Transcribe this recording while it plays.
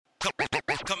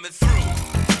Coming through.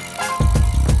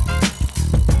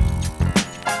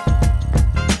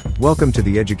 Welcome to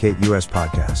the Educate US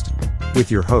podcast with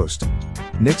your host,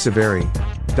 Nick Saveri,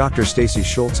 Dr. Stacy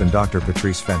Schultz, and Dr.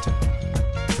 Patrice Fenton.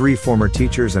 Three former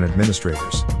teachers and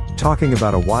administrators talking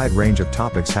about a wide range of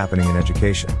topics happening in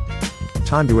education.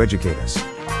 Time to educate us.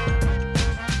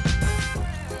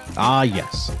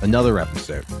 Yes, another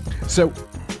episode. So,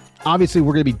 obviously,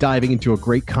 we're going to be diving into a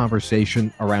great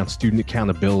conversation around student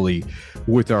accountability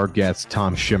with our guest,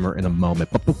 Tom Schimmer, in a moment.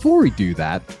 But before we do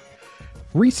that,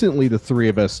 recently the three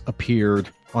of us appeared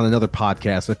on another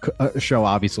podcast, a show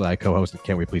obviously I co-hosted,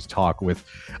 Can't We Please Talk, with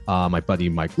my buddy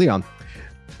Mike Leon.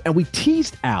 And we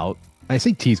teased out, I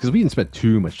say tease because we didn't spend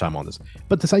too much time on this,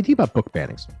 but this idea about book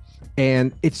bannings.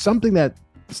 And it's something that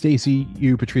Stacy,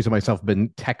 you, Patrice, and myself have been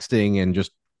texting and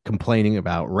just complaining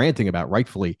about, ranting about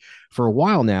rightfully for a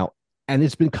while now. And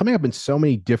it's been coming up in so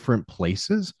many different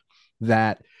places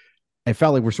that I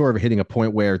felt like we're sort of hitting a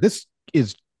point where this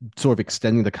is sort of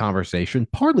extending the conversation,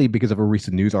 partly because of a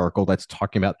recent news article that's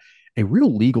talking about a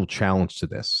real legal challenge to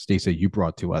this, Stacey, you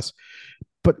brought to us.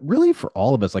 But really for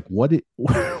all of us, like what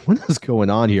is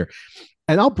going on here?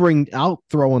 And I'll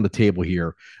throw on the table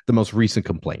here the most recent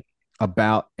complaint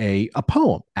about a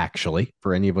poem, actually,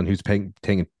 for anyone who's paying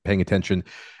attention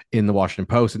in the Washington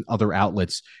Post and other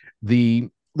outlets. The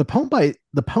poem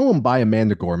by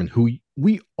Amanda Gorman, who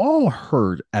we all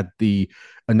heard at the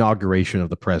inauguration of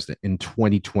the president in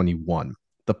 2021.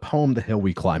 The poem "The Hill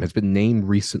We Climb" has been named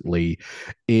recently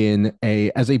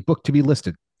as a book to be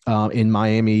listed in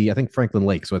Miami, I think Franklin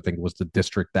Lake. So I think it was the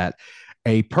district that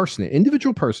an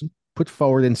individual person put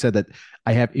forward and said that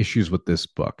I have issues with this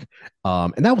book.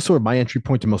 And that was sort of my entry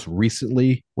point to most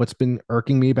recently what's been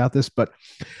irking me about this. But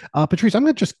Patrice, I'm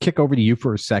going to just kick over to you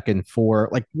for a second for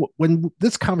like when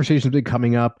this conversation has been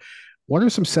coming up, what are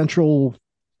some central,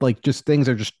 like, just things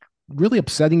that are just really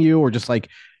upsetting you, or just like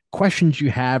questions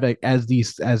you have as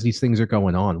these things are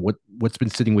going on? What's been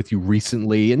sitting with you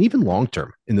recently and even long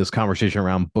term in this conversation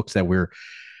around books that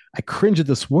I cringe at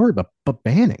this word, but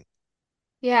banning?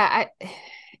 Yeah,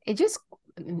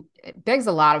 it begs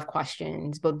a lot of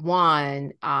questions, but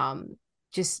one,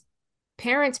 just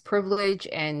parents' privilege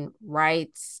and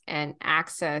rights and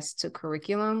access to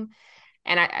curriculum.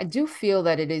 And I do feel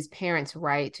that it is parents'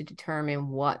 right to determine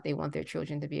what they want their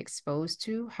children to be exposed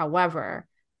to. However,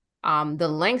 the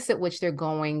lengths at which they're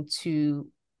going to,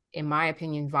 in my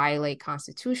opinion, violate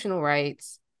constitutional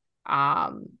rights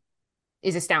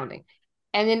is astounding.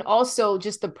 And then also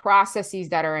just the processes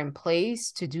that are in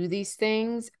place to do these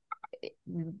things,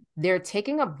 they're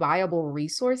taking up viable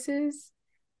resources,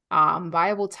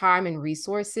 viable time and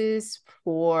resources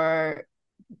for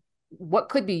what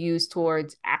could be used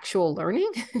towards actual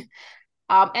learning.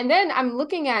 And then I'm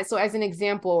looking at, so as an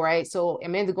example, right? So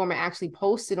Amanda Gorman actually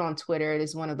posted on Twitter, it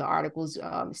is one of the articles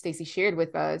Stacey shared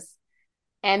with us.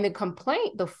 And the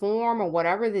complaint, the form or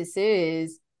whatever this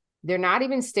is, they're not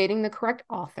even stating the correct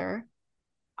author.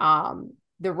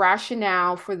 The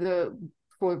rationale for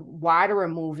why to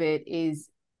remove it is,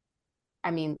 I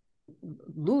mean,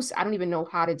 loose. I don't even know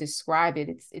how to describe it.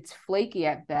 It's flaky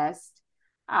at best.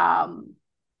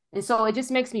 And so it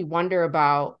just makes me wonder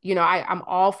about, I'm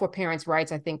all for parents'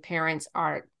 rights. I think parents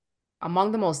are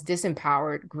among the most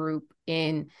disempowered group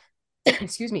in, in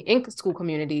school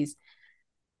communities.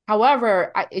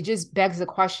 However, it just begs the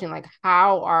question, like,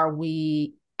 how are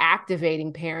we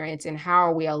activating parents and how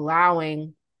are we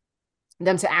allowing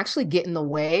them to actually get in the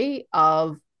way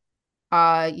of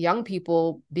young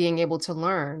people being able to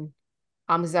learn?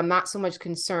 Because I'm not so much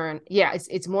concerned. Yeah,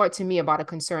 it's more to me about a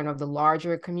concern of the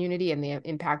larger community and the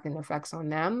impact and effects on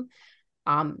them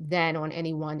than on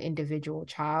any one individual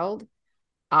child.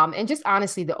 And just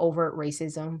honestly, the overt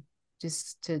racism,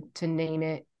 just to name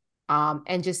it,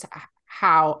 and just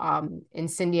how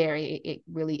incendiary it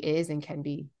really is and can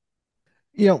be.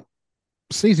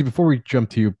 Stacey, before we jump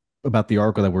to you about the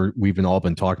article that we've all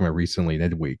been talking about recently in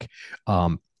Edweek,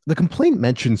 the complaint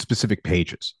mentioned specific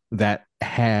pages that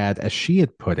had, as she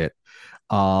had put it,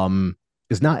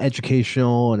 is not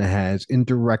educational and it has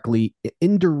indirectly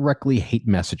hate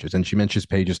messages. And she mentions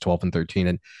pages 12 and 13.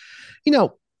 And,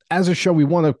 as a show, we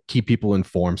want to keep people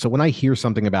informed. So when I hear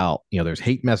something about, there's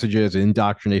hate messages and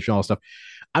indoctrination, all this stuff,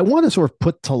 I want to sort of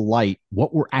put to light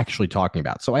what we're actually talking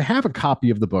about. So I have a copy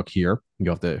of the book here. You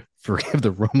have to forgive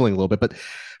the rumbling a little bit, but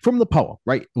from the poem,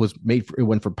 right? It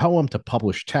went from poem to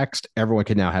published text. Everyone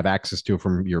can now have access to it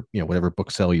from your, whatever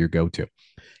bookseller you go to.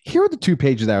 Here are the 2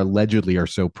 pages that allegedly are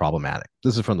so problematic.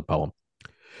 This is from the poem.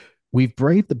 We've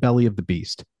braved the belly of the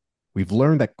beast. We've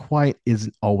learned that quiet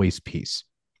isn't always peace.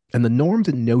 And the norms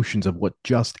and notions of what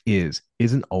just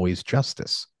isn't always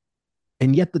justice.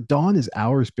 And yet the dawn is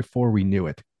hours before we knew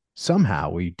it.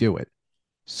 Somehow we do it.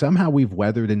 Somehow we've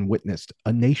weathered and witnessed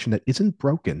a nation that isn't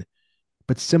broken,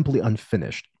 but simply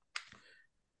unfinished.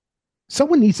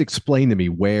 Someone needs to explain to me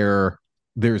where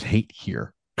there's hate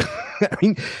here. I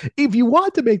mean, if you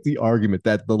want to make the argument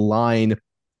that the line,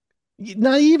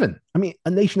 not even, I mean, a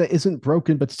nation that isn't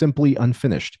broken, but simply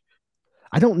unfinished.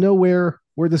 I don't know where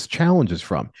this challenge is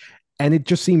from. And it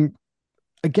just seemed,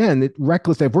 again, it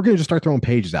reckless. If we're going to just start throwing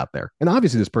pages out there, and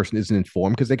obviously this person isn't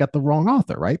informed because they got the wrong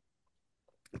author, right?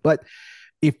 But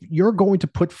if you're going to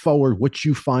put forward what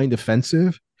you find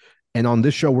offensive, and on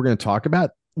this show we're going to talk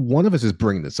about, one of us is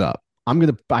bringing this up.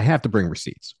 I have to bring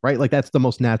receipts, right? Like that's the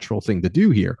most natural thing to do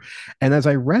here. And as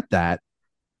I read that,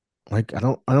 like I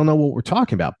don't know what we're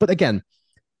talking about. But again,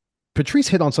 Patrice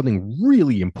hit on something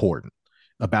really important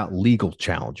about legal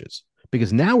challenges,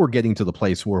 because now we're getting to the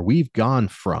place where we've gone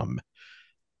from,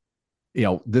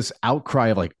 this outcry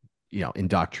of like,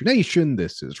 indoctrination,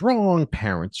 this is wrong,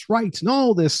 parents' rights, and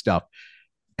all this stuff.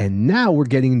 And now we're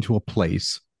getting into a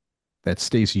place that,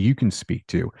 Stacey, you can speak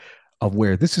to, of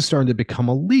where this is starting to become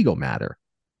a legal matter.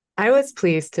 I was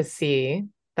pleased to see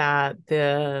that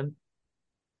the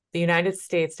United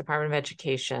States Department of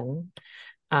Education,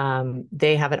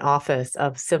 they have an office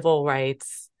of civil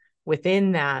rights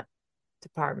within that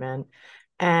department,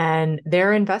 and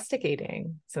they're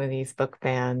investigating some of these book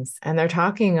bans. And they're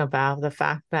talking about the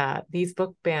fact that these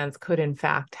book bans could, in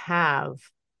fact, have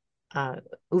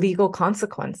legal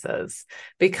consequences,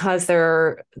 because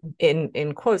they're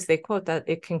in quotes, they quote that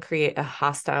it can create a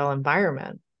hostile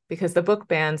environment, because the book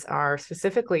bans are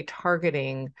specifically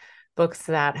targeting books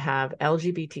that have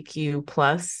LGBTQ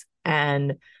plus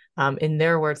and, in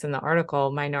their words in the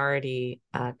article, minority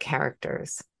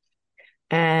characters.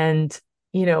 And,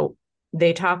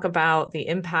 they talk about the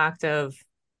impact of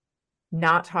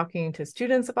not talking to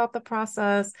students about the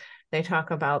process. They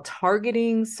talk about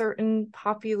targeting certain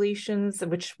populations,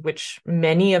 which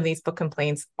many of these book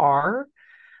complaints are,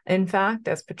 in fact,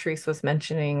 as Patrice was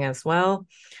mentioning as well.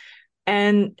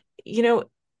 And,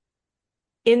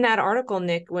 in that article,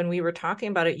 Nick, when we were talking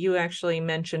about it, you actually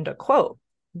mentioned a quote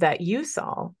that you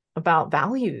saw about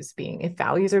values if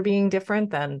values are being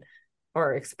different, then,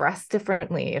 or expressed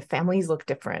differently, if families look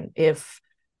different, if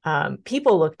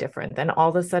people look different, then all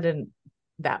of a sudden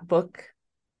that book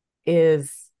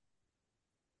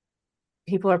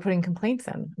people are putting complaints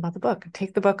in about the book.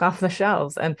 Take the book off the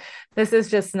shelves. And this is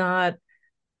just not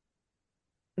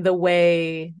the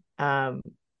way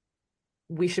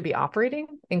we should be operating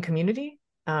in community.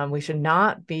 We should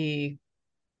not be,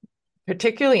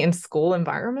 particularly in school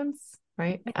environments,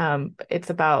 right? It's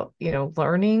about,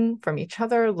 learning from each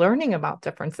other, learning about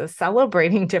differences,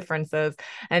 celebrating differences.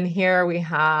 And here we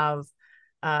have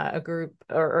a group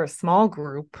or a small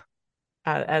group,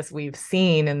 as we've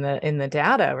seen in the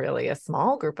data, really a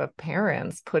small group of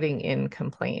parents putting in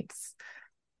complaints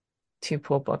to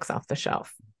pull books off the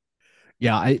shelf.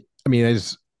 Yeah, I mean,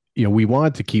 as we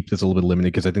wanted to keep this a little bit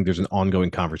limited because I think there's an ongoing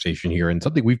conversation here, and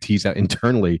something we've teased out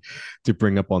internally to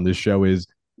bring up on this show is,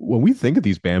 when we think of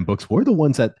these banned books, what are the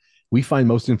ones that we find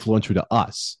most influential to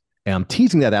us? And I'm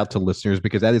teasing that out to listeners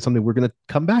because that is something we're going to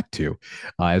come back to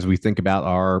as we think about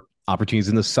our opportunities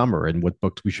in the summer and what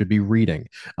books we should be reading,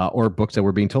 or books that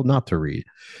we're being told not to read.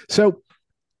 So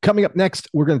coming up next,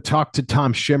 we're going to talk to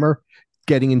Tom Schimmer,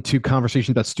 getting into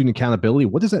conversations about student accountability.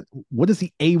 What does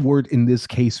the A word in this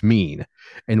case mean?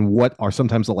 And what are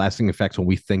sometimes the lasting effects when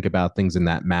we think about things in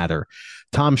that matter?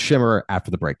 Tom Schimmer after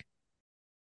the break.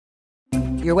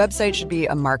 Your website should be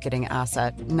a marketing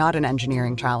asset, not an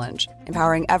engineering challenge.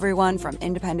 Empowering everyone from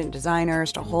independent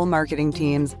designers to whole marketing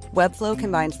teams, Webflow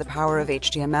combines the power of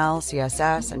HTML,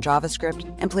 CSS, and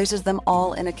JavaScript and places them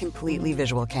all in a completely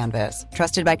visual canvas.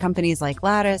 Trusted by companies like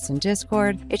Lattice and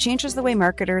Discord, it changes the way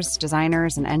marketers,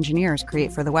 designers, and engineers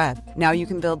create for the web. Now you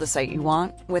can build the site you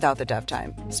want without the dev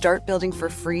time. Start building for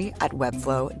free at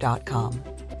webflow.com.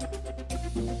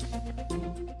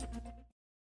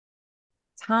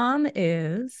 Tom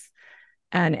is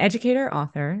an educator,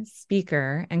 author,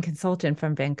 speaker, and consultant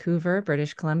from Vancouver,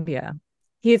 British Columbia.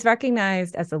 He is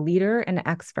recognized as a leader and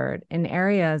expert in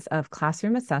areas of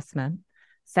classroom assessment,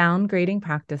 sound grading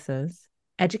practices,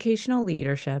 educational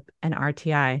leadership, and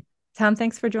RTI. Tom,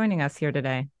 thanks for joining us here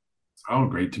today. Oh,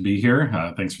 great to be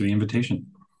here. Thanks for the invitation.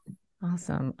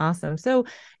 Awesome. So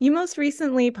you most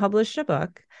recently published a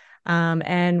book,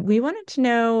 and we wanted to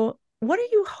know, what are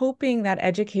you hoping that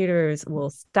educators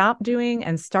will stop doing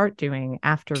and start doing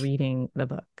after reading the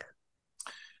book?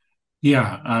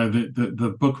 Yeah,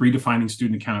 the book Redefining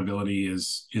Student Accountability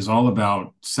is all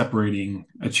about separating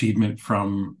achievement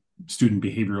from student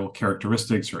behavioral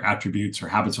characteristics or attributes or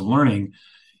habits of learning,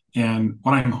 And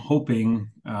what I'm hoping,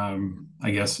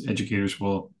 I guess, educators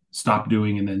will stop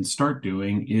doing and then start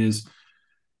doing is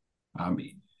um,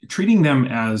 treating them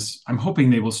as, I'm hoping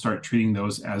they will start treating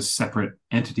those as separate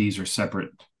entities or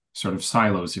separate sort of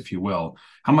silos, if you will.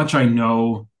 How much I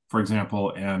know, for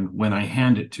example, and when I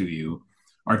hand it to you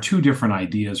are two different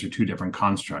ideas or two different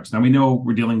constructs. Now we know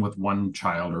we're dealing with one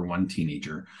child or one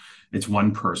teenager. It's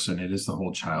one person, it is the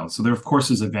whole child. So there, of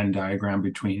course, is a Venn diagram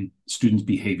between students'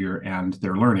 behavior and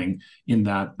their learning, in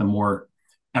that the more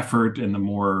effort and the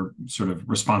more sort of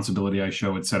responsibility I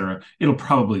show, et cetera, it'll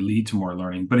probably lead to more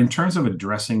learning. But in terms of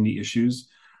addressing the issues,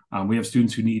 we have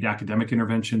students who need academic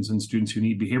interventions and students who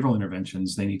need behavioral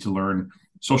interventions. They need to learn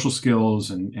social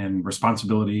skills and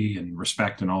responsibility and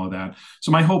respect and all of that.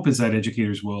 So my hope is that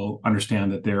educators will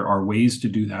understand that there are ways to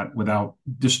do that without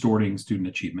distorting student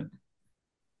achievement.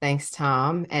 Thanks,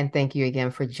 Tom. And thank you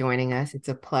again for joining us. It's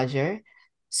a pleasure.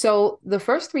 So the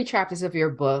first three chapters of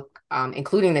your book,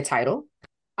 including the title,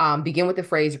 begin with the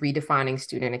phrase redefining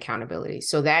student accountability.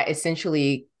 So that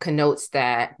essentially connotes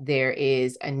that there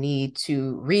is a need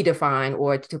to redefine,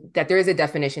 or that there is a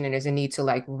definition and there's a need to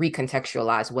like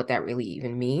recontextualize what that really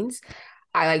even means.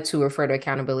 I like to refer to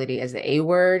accountability as the A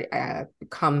word. I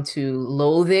come to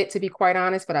loathe it, to be quite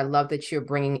honest, but I love that you're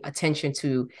bringing attention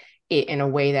to it in a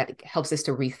way that helps us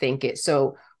to rethink it.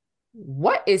 So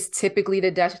what is typically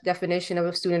the definition of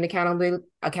a student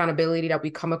accountability that we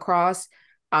come across?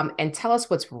 And tell us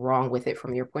what's wrong with it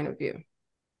from your point of view.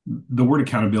 The word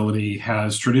accountability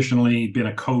has traditionally been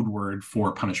a code word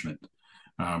for punishment.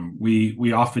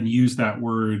 We often use that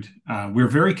word. We're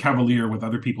very cavalier with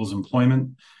other people's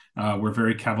employment. We're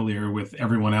very cavalier with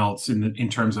everyone else in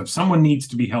terms of someone needs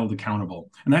to be held accountable,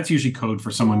 and that's usually code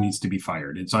for someone needs to be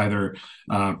fired. It's either,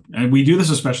 and we do this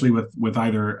especially with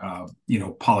either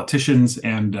politicians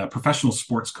and professional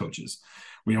sports coaches.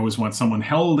 We always want someone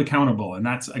held accountable, and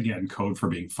that's again code for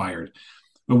being fired.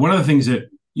 But one of the things that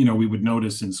we would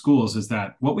notice in schools is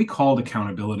that what we called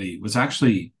accountability was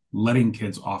actually letting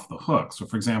kids off the hook. So,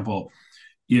 for example,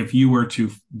 if you were to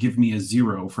give me a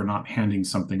 0 for not handing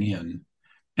something in,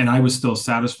 and I was still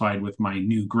satisfied with my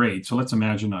new grade. So let's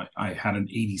imagine I had an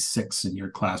 86 in your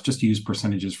class, just to use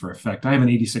percentages for effect. I have an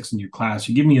 86 in your class.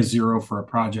 You give me a 0 for a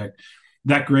project,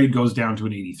 that grade goes down to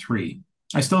an 83.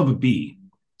 I still have a B.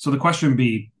 So the question would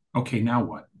be, okay, now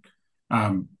what?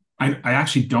 I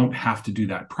actually don't have to do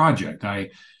that project. I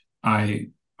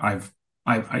can't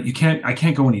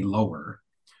go any lower.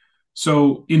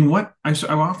 So I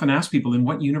often ask people, in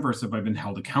what universe have I been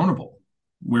held accountable,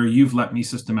 where you've let me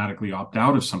systematically opt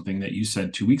out of something that you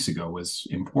said 2 weeks ago was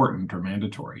important or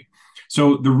mandatory?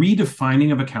 So the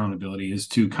redefining of accountability is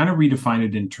to kind of redefine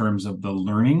it in terms of the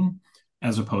learning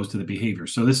as opposed to the behavior.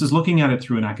 So this is looking at it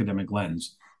through an academic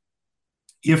lens.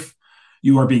 If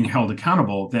you are being held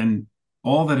accountable, then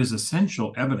all that is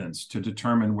essential evidence to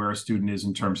determine where a student is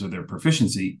in terms of their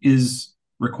proficiency is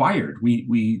required.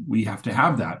 We have to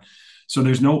have that. So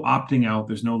there's no opting out.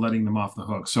 There's no letting them off the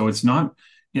hook. So it's not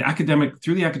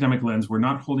through the academic lens. We're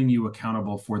not holding you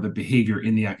accountable for the behavior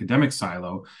in the academic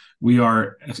silo. We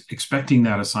are expecting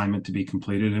that assignment to be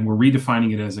completed, and we're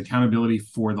redefining it as accountability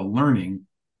for the learning.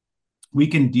 We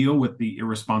can deal with the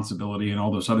irresponsibility and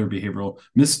all those other behavioral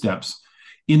missteps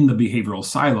in the behavioral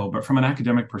silo. But from an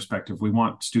academic perspective, we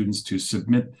want students to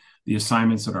submit the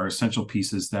assignments that are essential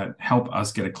pieces that help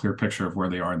us get a clear picture of where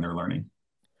they are in their learning.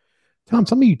 Tom,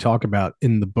 something you talk about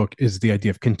in the book is the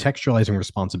idea of contextualizing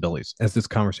responsibilities as this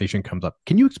conversation comes up.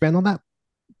 Can you expand on that?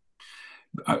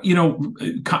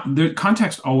 The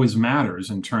context always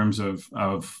matters in terms of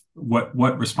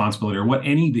what responsibility or what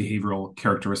any behavioral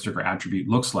characteristic or attribute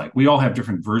looks like. We all have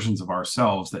different versions of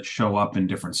ourselves that show up in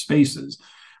different spaces.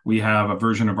 We have a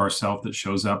version of ourselves that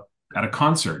shows up at a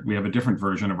concert. We have a different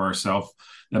version of ourselves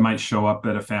that might show up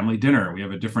at a family dinner. We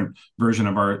have a different version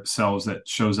of ourselves that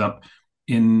shows up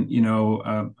in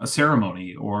a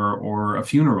ceremony or a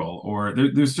funeral, or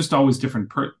there's just always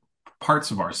different parts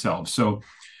of ourselves. So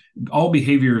all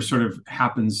behavior sort of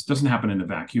doesn't happen in a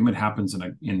vacuum. It happens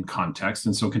in context.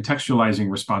 And so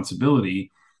contextualizing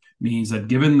responsibility means that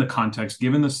given the context,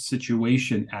 given the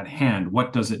situation at hand,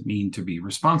 what does it mean to be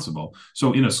responsible?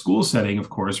 So in a school setting, of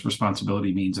course,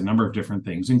 responsibility means a number of different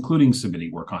things, including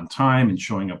submitting work on time and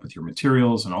showing up with your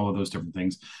materials and all of those different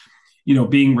things.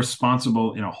 Being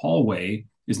responsible in a hallway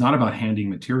is not about handing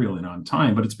material in on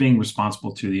time, but it's being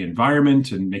responsible to the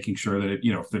environment and making sure that,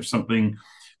 if there's something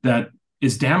that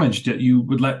is damaged, that you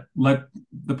would let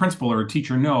the principal or a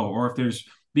teacher know, or if there's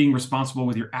being responsible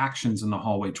with your actions in the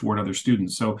hallway toward other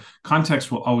students. So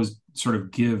context will always sort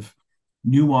of give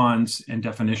nuance and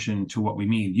definition to what we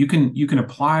mean. You can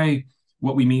apply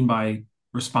what we mean by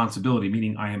responsibility,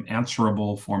 meaning I am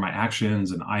answerable for my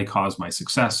actions and I cause my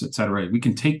success, et cetera. We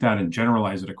can take that and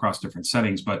generalize it across different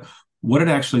settings, but what it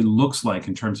actually looks like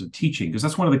in terms of teaching, because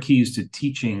that's one of the keys to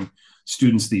teaching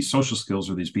students these social skills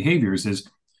or these behaviors, is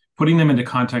putting them into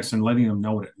context and letting them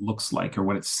know what it looks like or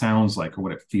what it sounds like or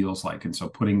what it feels like. And so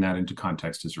putting that into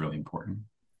context is really important.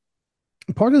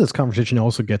 Part of this conversation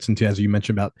also gets into, as you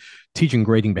mentioned, about teaching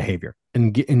grading behavior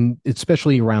and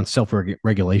especially around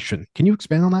self-regulation. Can you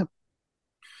expand on that?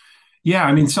 Yeah,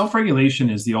 I mean, self-regulation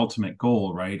is the ultimate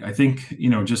goal, right? I think,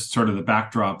 just sort of the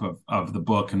backdrop of the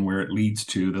book and where it leads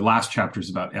to, the last chapter is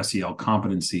about SEL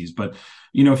competencies. But,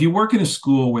 if you work in a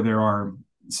school where there are,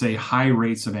 say, high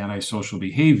rates of antisocial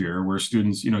behavior, where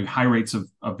students, high rates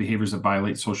of behaviors that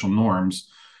violate social norms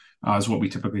is what we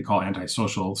typically call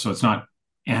antisocial. So it's not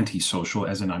antisocial,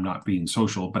 as in I'm not being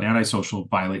social, but antisocial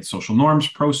violates social norms.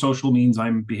 Pro-social means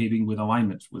I'm behaving with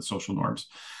alignment with social norms.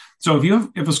 So if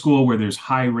you have a school where there's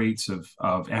high rates of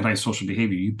antisocial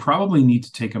behavior, you probably need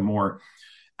to take a more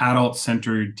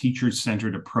adult-centered,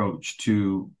 teacher-centered approach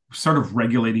to sort of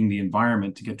regulating the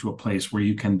environment to get to a place where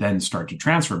you can then start to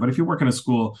transfer. But if you work in a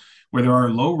school where there are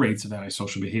low rates of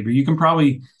antisocial behavior, you can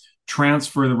probably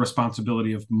transfer the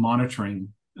responsibility of monitoring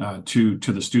to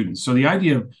the students. So the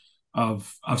idea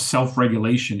of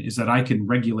self-regulation is that I can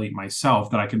regulate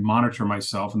myself, that I can monitor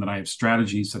myself, and that I have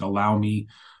strategies that allow me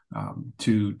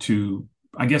to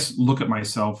I guess look at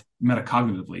myself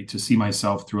metacognitively, to see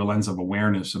myself through a lens of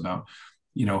awareness about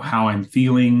how I'm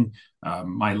feeling,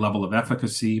 my level of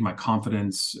efficacy, my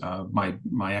confidence,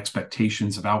 my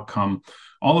expectations of outcome.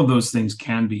 All of those things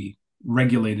can be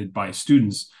regulated by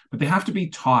students, but they have to be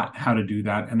taught how to do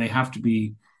that, and they have to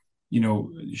be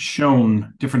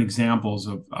shown different examples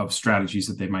of strategies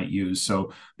that they might use.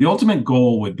 So the ultimate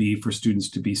goal would be for students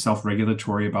to be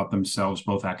self-regulatory about themselves,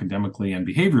 both academically and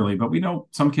behaviorally. But we know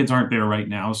some kids aren't there right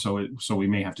now, so we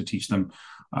may have to teach them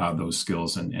those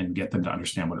skills and get them to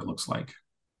understand what it looks like.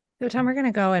 So, Tom, we're going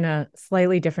to go in a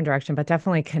slightly different direction, but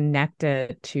definitely connect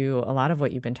it to a lot of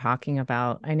what you've been talking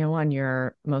about. I know on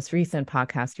your most recent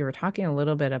podcast, you were talking a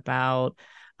little bit about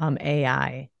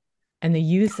AI and the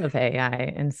use of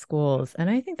AI in schools. And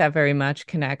I think that very much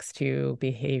connects to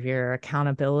behavior,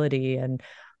 accountability,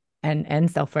 and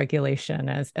self-regulation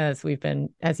as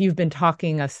you've been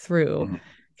talking us through. Mm-hmm.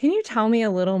 Can you tell me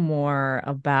a little more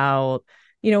about,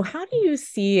 how do you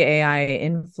see AI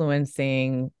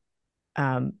influencing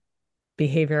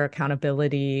behavior,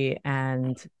 accountability,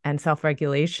 and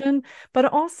self-regulation? But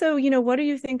also, what do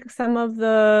you think some of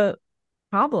the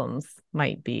problems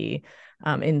might be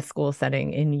in school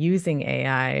setting in using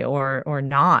AI or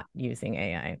not using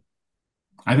AI?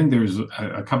 I think there's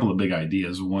a couple of big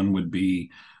ideas. One would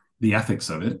be the ethics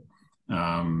of it,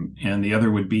 and the other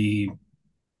would be,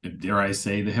 dare I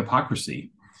say, the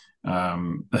hypocrisy.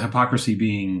 The hypocrisy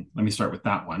being, let me start with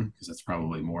that one because that's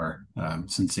probably more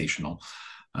sensational.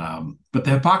 But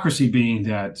the hypocrisy being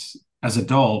that as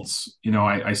adults,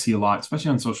 I see a lot,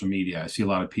 especially on social media, I see a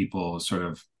lot of people sort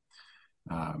of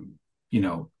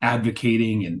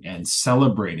advocating and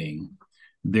celebrating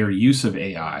their use of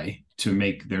AI to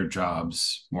make their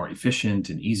jobs more efficient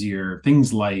and easier.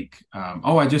 Things like,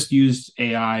 I just used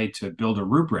AI to build a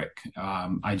rubric.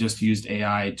 I just used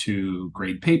AI to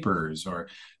grade papers, or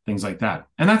things like that.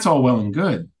 And that's all well and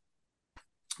good.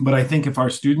 But I think if our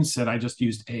students said, I just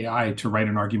used AI to write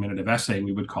an argumentative essay,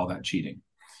 we would call that cheating.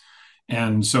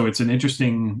 And so it's an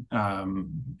interesting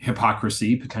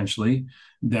hypocrisy, potentially,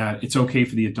 that it's okay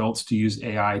for the adults to use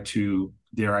AI to,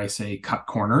 dare I say, cut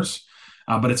corners,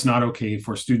 but it's not okay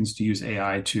for students to use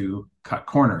AI to cut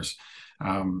corners.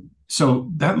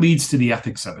 So that leads to the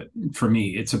ethics of it. For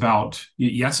me, it's about,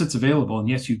 yes, it's available, and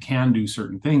yes, you can do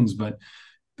certain things, but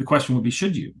the question would be,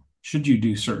 should you? Should you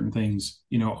do certain things,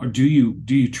 or do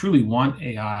you truly want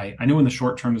AI? I know in the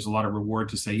short term, there's a lot of reward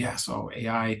to say, yes,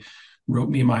 AI wrote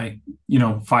me my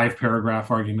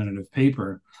 5-paragraph argumentative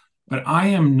paper, but I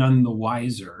am none the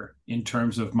wiser in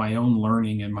terms of my own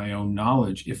learning and my own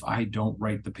knowledge if I don't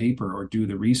write the paper or do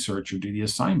the research or do the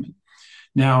assignment.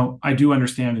 Now, I do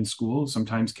understand in school,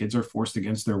 sometimes kids are forced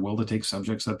against their will to take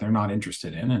subjects that they're not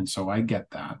interested in, and so I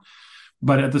get that.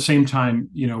 But at the same time,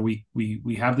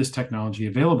 we have this technology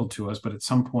available to us, but at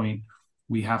some point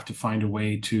we have to find a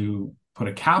way to put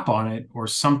a cap on it, or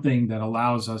something that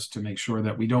allows us to make sure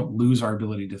that we don't lose our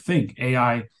ability to think.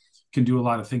 AI can do a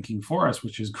lot of thinking for us,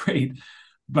 which is great,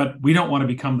 but we don't want to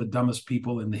become the dumbest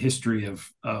people in the history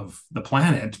of the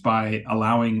planet by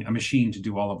allowing a machine to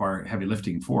do all of our heavy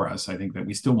lifting for us. I think that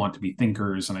we still want to be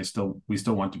thinkers, and we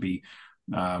still want to be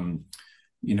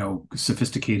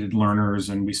sophisticated learners,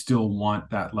 and we still want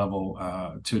that level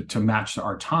to match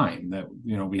our time. That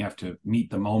we have to meet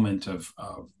the moment of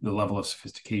the level of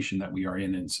sophistication that we are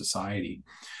in society.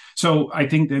 So I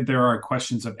think that there are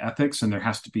questions of ethics, and there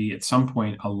has to be at some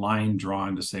point a line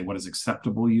drawn to say what is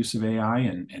acceptable use of AI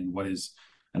and what is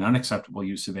an unacceptable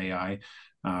use of AI.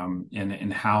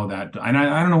 And how that, and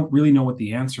I don't really know what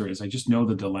the answer is. I just know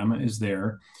the dilemma is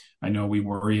there. I know we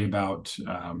worry about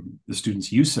the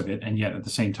students' use of it, and yet at the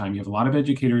same time, you have a lot of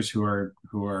educators who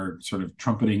are sort of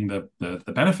trumpeting the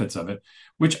benefits of it,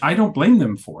 which I don't blame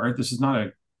them for. This is not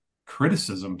a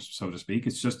criticism, so to speak.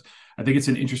 It's just, I think it's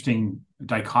an interesting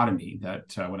dichotomy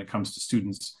that when it comes to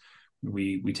students,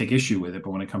 we take issue with it,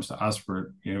 but when it comes to us,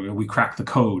 we crack the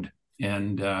code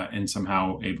and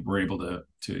somehow we're able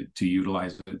to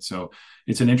utilize it. So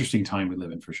it's an interesting time we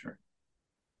live in for sure.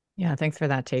 Yeah, thanks for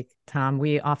that take, Tom.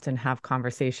 We often have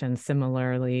conversations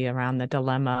similarly around the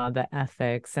dilemma, the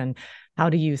ethics, and how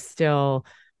do you still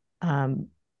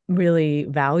really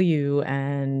value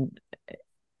and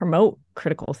promote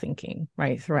critical thinking,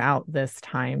 right, throughout this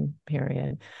time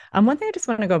period. One thing I just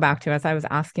want to go back to, as I was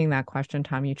asking that question,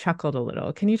 Tom, you chuckled a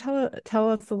little. Can you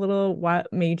tell us a little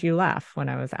what made you laugh when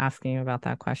I was asking you about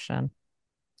that question?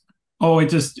 Oh,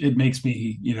 it makes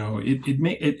me,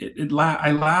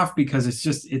 I laugh because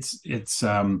it's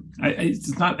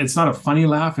not a funny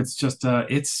laugh. It's just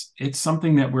it's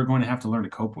something that we're going to have to learn to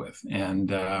cope with,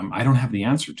 and I don't have the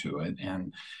answer to it,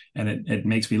 and it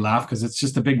makes me laugh because it's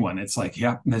just a big one. It's like,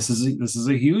 yeah, this is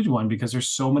a huge one because there's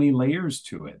so many layers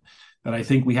to it that I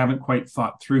think we haven't quite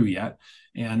thought through yet.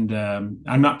 And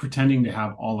I'm not pretending to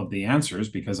have all of the answers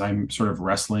because I'm sort of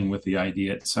wrestling with the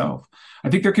idea itself. I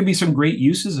think there can be some great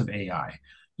uses of AI.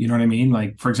 You know what I mean?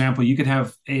 Like, for example, you could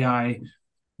have AI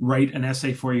write an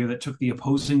essay for you that took the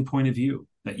opposing point of view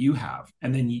that you have,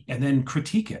 and then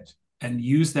critique it and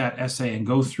use that essay and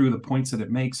go through the points that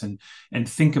it makes and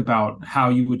think about how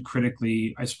you would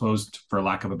critically, I suppose, for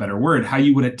lack of a better word, how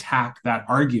you would attack that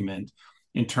argument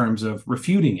in terms of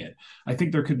refuting it. I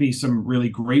think there could be some really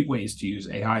great ways to use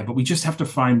AI, but we just have to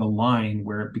find the line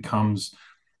where it becomes,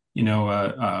 I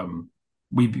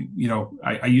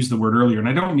used the word earlier, and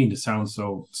I don't mean to sound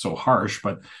so harsh,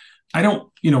 but we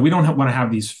don't want to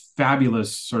have these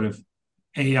fabulous sort of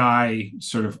AI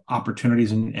sort of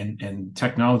opportunities and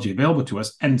technology available to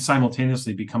us and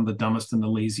simultaneously become the dumbest and the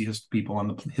laziest people on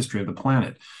the history of the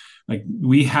planet. Like,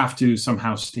 we have to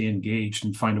somehow stay engaged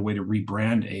and find a way to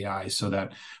rebrand AI so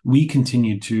that we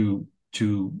continue to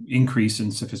increase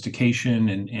in sophistication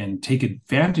and take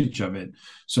advantage of it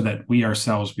so that we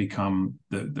ourselves become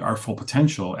our full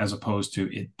potential, as opposed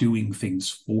to it doing things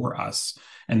for us.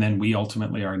 And then we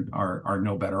ultimately are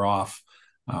no better off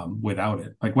without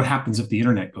it. Like, what happens if the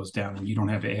internet goes down and you don't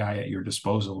have AI at your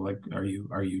disposal? Like, are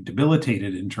you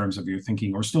debilitated in terms of your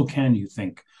thinking, or still can you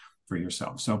think for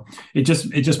yourself? So it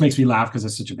just makes me laugh because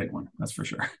it's such a big one. That's for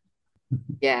sure.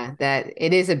 Yeah, that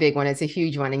it is a big one. It's a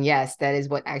huge one. And yes, that is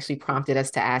what actually prompted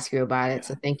us to ask you about it. Yeah.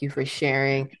 So thank you for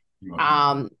sharing.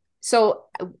 So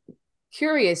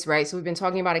curious, right? So we've been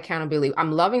talking about accountability.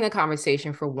 I'm loving the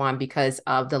conversation, for one, because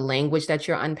of the language that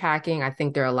you're unpacking. I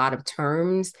think there are a lot of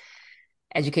terms.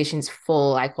 Education's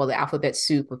full, I call it alphabet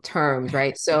soup of terms,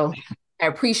 right? So I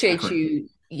appreciate you.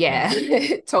 Yeah,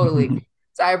 totally.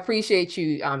 So I appreciate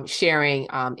you sharing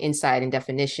insight and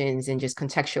definitions and just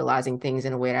contextualizing things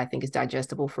in a way that I think is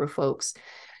digestible for folks.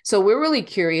 So we're really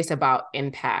curious about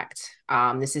impact.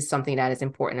 This is something that is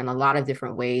important in a lot of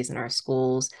different ways in our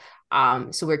schools.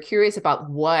 So we're curious about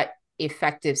what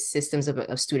effective systems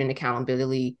of student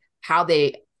accountability, how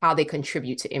they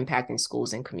contribute to impact in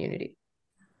schools and community.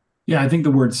 Yeah, I think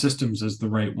the word systems is the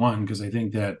right one, because I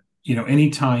think that,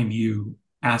 anytime you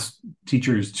ask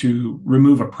teachers to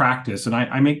remove a practice, and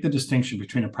I make the distinction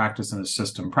between a practice and a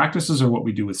system. Practices are what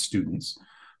we do with students.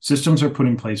 Systems are put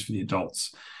in place for the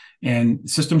adults. And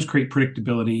systems create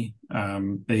predictability.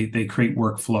 They create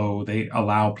workflow. They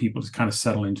allow people to kind of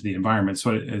settle into the environment.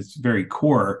 So it's very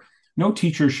core. No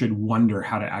teacher should wonder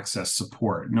how to access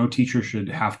support. No teacher should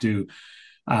have to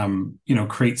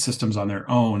create systems on their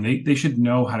own. They should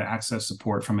know how to access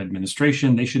support from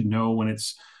administration. They should know when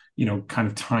it's, kind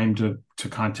of time to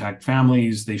contact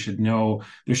families. They should know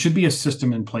there should be a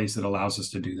system in place that allows us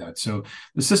to do that. So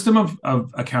the system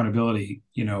of accountability,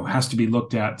 has to be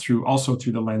looked at through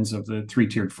the lens of the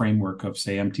three-tiered framework of,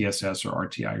 say, MTSS or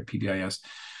RTI or PBIS.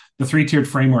 The three-tiered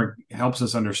framework helps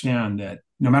us understand that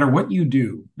no matter what you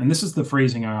do, and this is the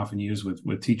phrasing I often use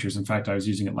with teachers. In fact, I was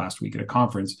using it last week at a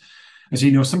conference. I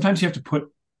say, sometimes you have to put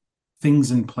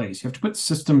things in place. You have to put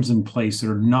systems in place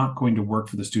that are not going to work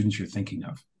for the students you're thinking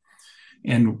of.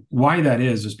 And why that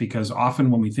is because often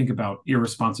when we think about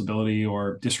irresponsibility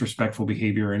or disrespectful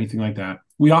behavior or anything like that,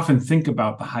 we often think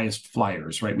about the highest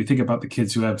flyers, right? We think about the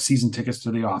kids who have season tickets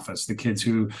to the office, the kids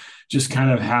who just kind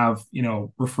of have,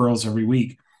 referrals every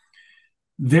week.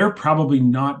 They're probably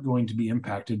not going to be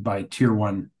impacted by the tier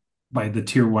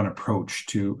one approach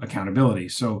to accountability.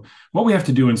 So what we have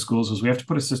to do in schools is we have to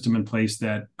put a system in place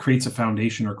that creates a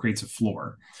foundation or creates a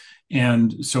floor.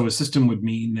 And so a system would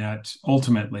mean that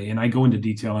ultimately, and I go into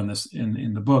detail on this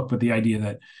in the book, but the idea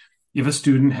that if a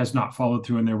student has not followed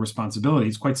through on their responsibility,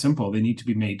 it's quite simple. They need to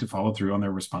be made to follow through on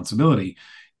their responsibility.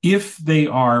 If they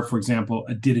are, for example,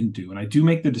 a didn't do, and I do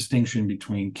make the distinction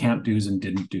between can't do's and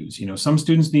didn't do's. Some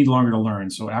students need longer to learn.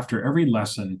 So after every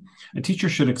lesson, a teacher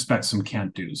should expect some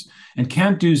can't do's. And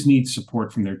can't do's need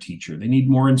support from their teacher. They need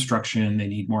more instruction. They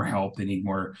need more help. They need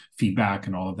more feedback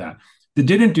and all of that. The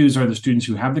didn't do's are the students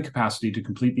who have the capacity to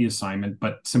complete the assignment,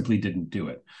 but simply didn't do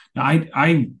it. Now,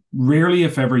 I rarely,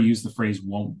 if ever, use the phrase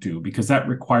won't do because that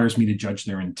requires me to judge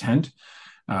their intent.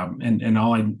 And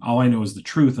all I know is the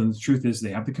truth. And the truth is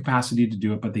they have the capacity to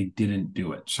do it, but they didn't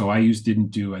do it. So I use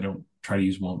didn't do. I don't try to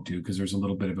use won't do because there's a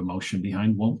little bit of emotion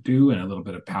behind won't do and a little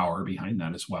bit of power behind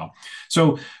that as well.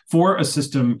 So for a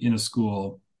system in a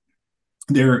school,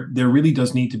 there really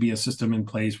does need to be a system in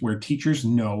place where teachers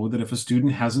know that if a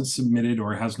student hasn't submitted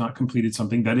or has not completed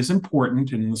something that is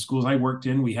important, and in the schools I worked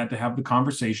in, we had to have the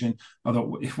conversation,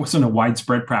 although it wasn't a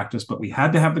widespread practice, but we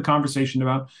had to have the conversation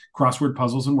about crossword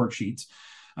puzzles and worksheets.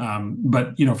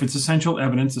 But if it's essential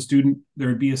evidence, there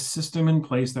would be a system in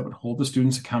place that would hold the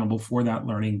students accountable for that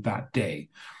learning that day.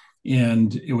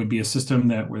 And it would be a system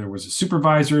where there was a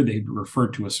supervisor, they'd refer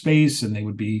to a space, and they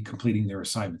would be completing their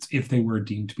assignments if they were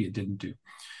deemed to be a didn't do.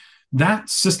 That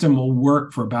system will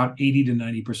work for about 80 to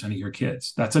 90% of your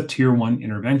kids. That's a tier one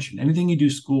intervention. Anything you do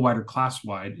school-wide or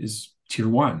class-wide is tier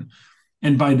one.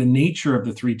 And by the nature of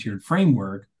the three-tiered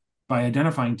framework, by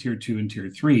identifying tier two and tier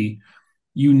three,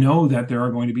 you know that there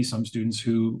are going to be some students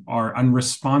who are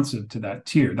unresponsive to that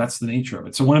tier. That's the nature of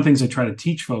it. So one of the things I try to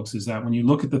teach folks is that when you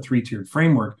look at the three-tiered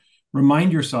framework,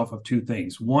 remind yourself of two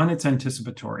things. One, it's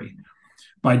anticipatory.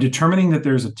 By determining that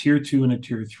there's a tier two and a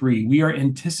tier three, we are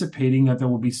anticipating that there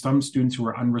will be some students who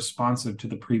are unresponsive to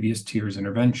the previous tier's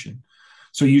intervention.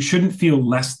 So you shouldn't feel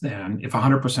less than if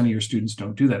 100% of your students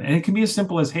don't do that. And it can be as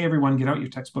simple as, hey, everyone, get out your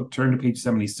textbook, turn to page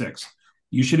 76.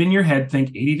 You should, in your head, think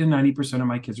 80 to 90% of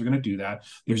my kids are going to do that.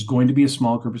 There's going to be a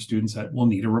small group of students that will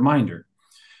need a reminder.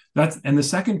 And the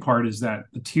second part is that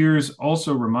the tiers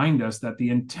also remind us that the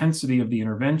intensity of the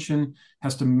intervention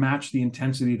has to match the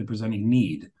intensity of the presenting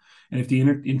need. And if the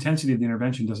intensity of the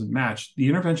intervention doesn't match, the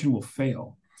intervention will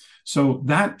fail. So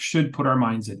that should put our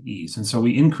minds at ease. And so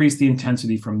we increase the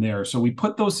intensity from there. So we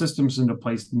put those systems into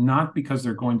place, not because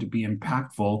they're going to be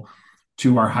impactful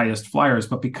to our highest flyers,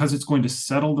 but because it's going to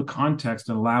settle the context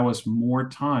and allow us more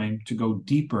time to go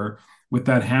deeper with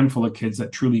that handful of kids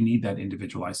that truly need that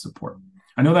individualized support.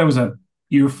 I know that was a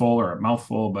earful or a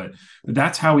mouthful, but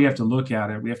that's how we have to look at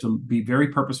it. We have to be very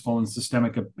purposeful and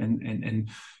systemic and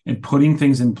putting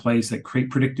things in place that create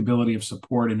predictability of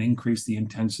support and increase the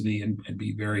intensity and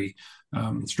be very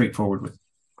straightforward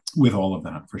with all of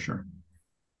that for sure.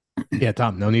 Yeah,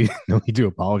 Tom, no need to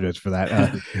apologize for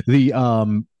that.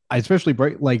 I especially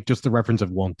like just the reference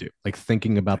of won't do, like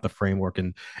thinking about the framework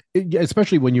and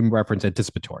especially when you reference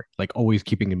anticipatory, like always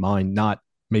keeping in mind, not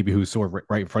maybe who's sort of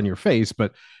right in front of your face,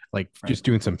 but like just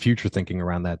doing some future thinking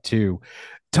around that too.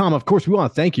 Tom, of course, we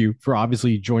want to thank you for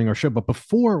obviously joining our show. But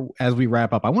before, as we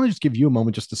wrap up, I want to just give you a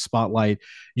moment just to spotlight.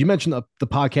 You mentioned the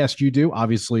podcast you do.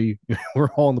 Obviously, we're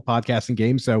all in the podcasting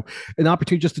game. So an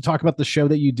opportunity just to talk about the show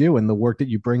that you do and the work that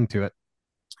you bring to it.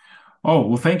 Oh,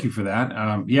 well, thank you for that.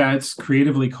 Yeah, it's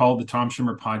creatively called the Tom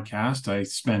Schimmer Podcast. I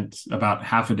spent about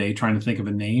half a day trying to think of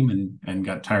a name and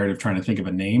got tired of trying to think of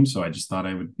a name. So I just thought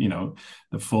I would,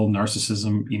 the full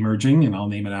narcissism emerging, and I'll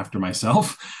name it after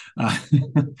myself.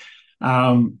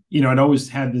 I'd always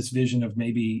had this vision of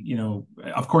maybe,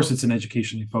 of course it's an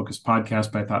educationally focused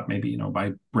podcast, but I thought maybe,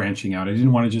 by branching out, I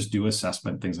didn't want to just do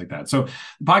assessment, things like that. So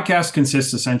the podcast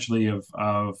consists essentially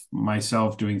of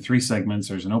myself doing three segments.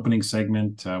 There's an opening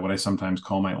segment, what I sometimes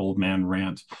call my old man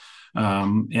rant.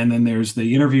 And then there's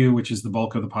the interview, which is the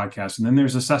bulk of the podcast. And then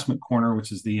there's assessment corner,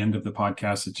 which is the end of the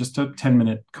podcast. It's just a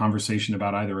 10-minute conversation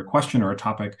about either a question or a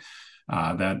topic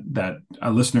that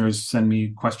listeners send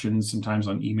me questions sometimes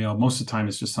on email. Most of the time,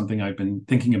 it's just something I've been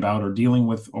thinking about or dealing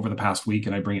with over the past week,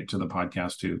 and I bring it to the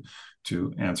podcast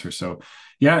to answer. So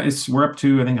yeah, we're up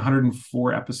to, I think,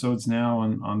 104 episodes now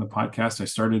on the podcast. I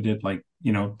started it like,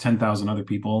 10,000 other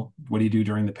people. What do you do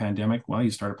during the pandemic? Well,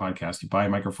 you start a podcast. You buy a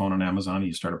microphone on Amazon and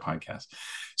you start a podcast.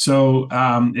 So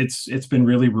it's been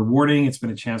really rewarding. It's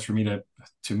been a chance for me to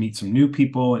meet some new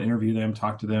people and interview them,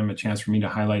 talk to them, a chance for me to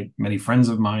highlight many friends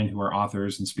of mine who are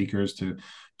authors and speakers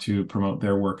to promote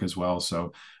their work as well.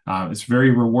 So it's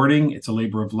very rewarding. It's a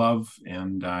labor of love,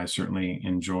 and I certainly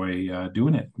enjoy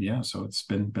doing it. Yeah, so it's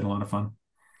been a lot of fun.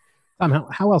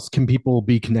 How else can people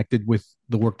be connected with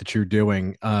the work that you're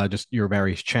doing? Just your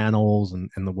various channels and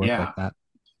the work like that.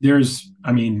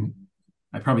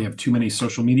 I probably have too many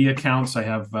social media accounts. I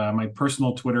have my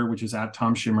personal Twitter, which is at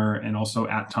Tom Schimmer, and also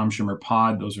at Tom Schimmer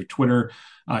Pod. Those are Twitter,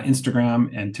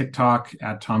 Instagram, and TikTok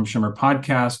at Tom Schimmer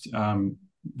Podcast.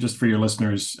 Just for your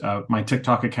listeners, my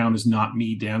TikTok account is not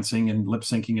me dancing and lip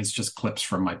syncing. It's just clips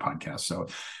from my podcast. So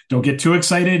don't get too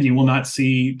excited. You will not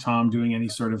see Tom doing any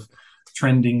sort of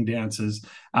trending dances.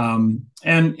 Those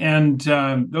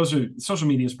are, social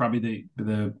media is probably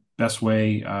the best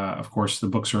way. Of course, the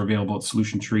books are available at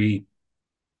Solution Tree.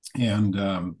 And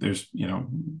there's,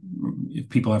 if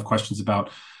people have questions about,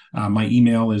 my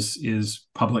email is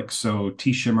public. So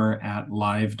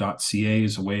tshimmer@live.ca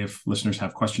is a way if listeners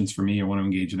have questions for me or want to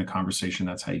engage in a conversation,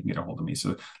 that's how you can get a hold of me.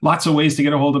 So lots of ways to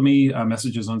get a hold of me,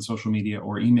 messages on social media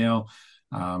or email.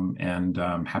 And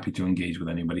I'm happy to engage with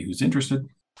anybody who's interested.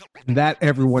 That,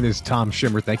 everyone, is Tom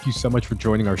Schimmer. Thank you so much for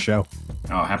joining our show.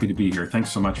 Oh, happy to be here.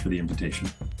 Thanks so much for the invitation.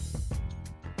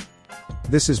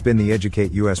 This has been the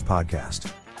Educate US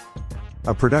podcast,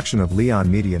 a production of Leon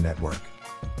Media Network.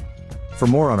 For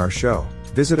more on our show,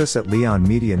 visit us at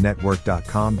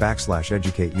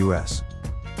leonmedianetwork.com/educateus.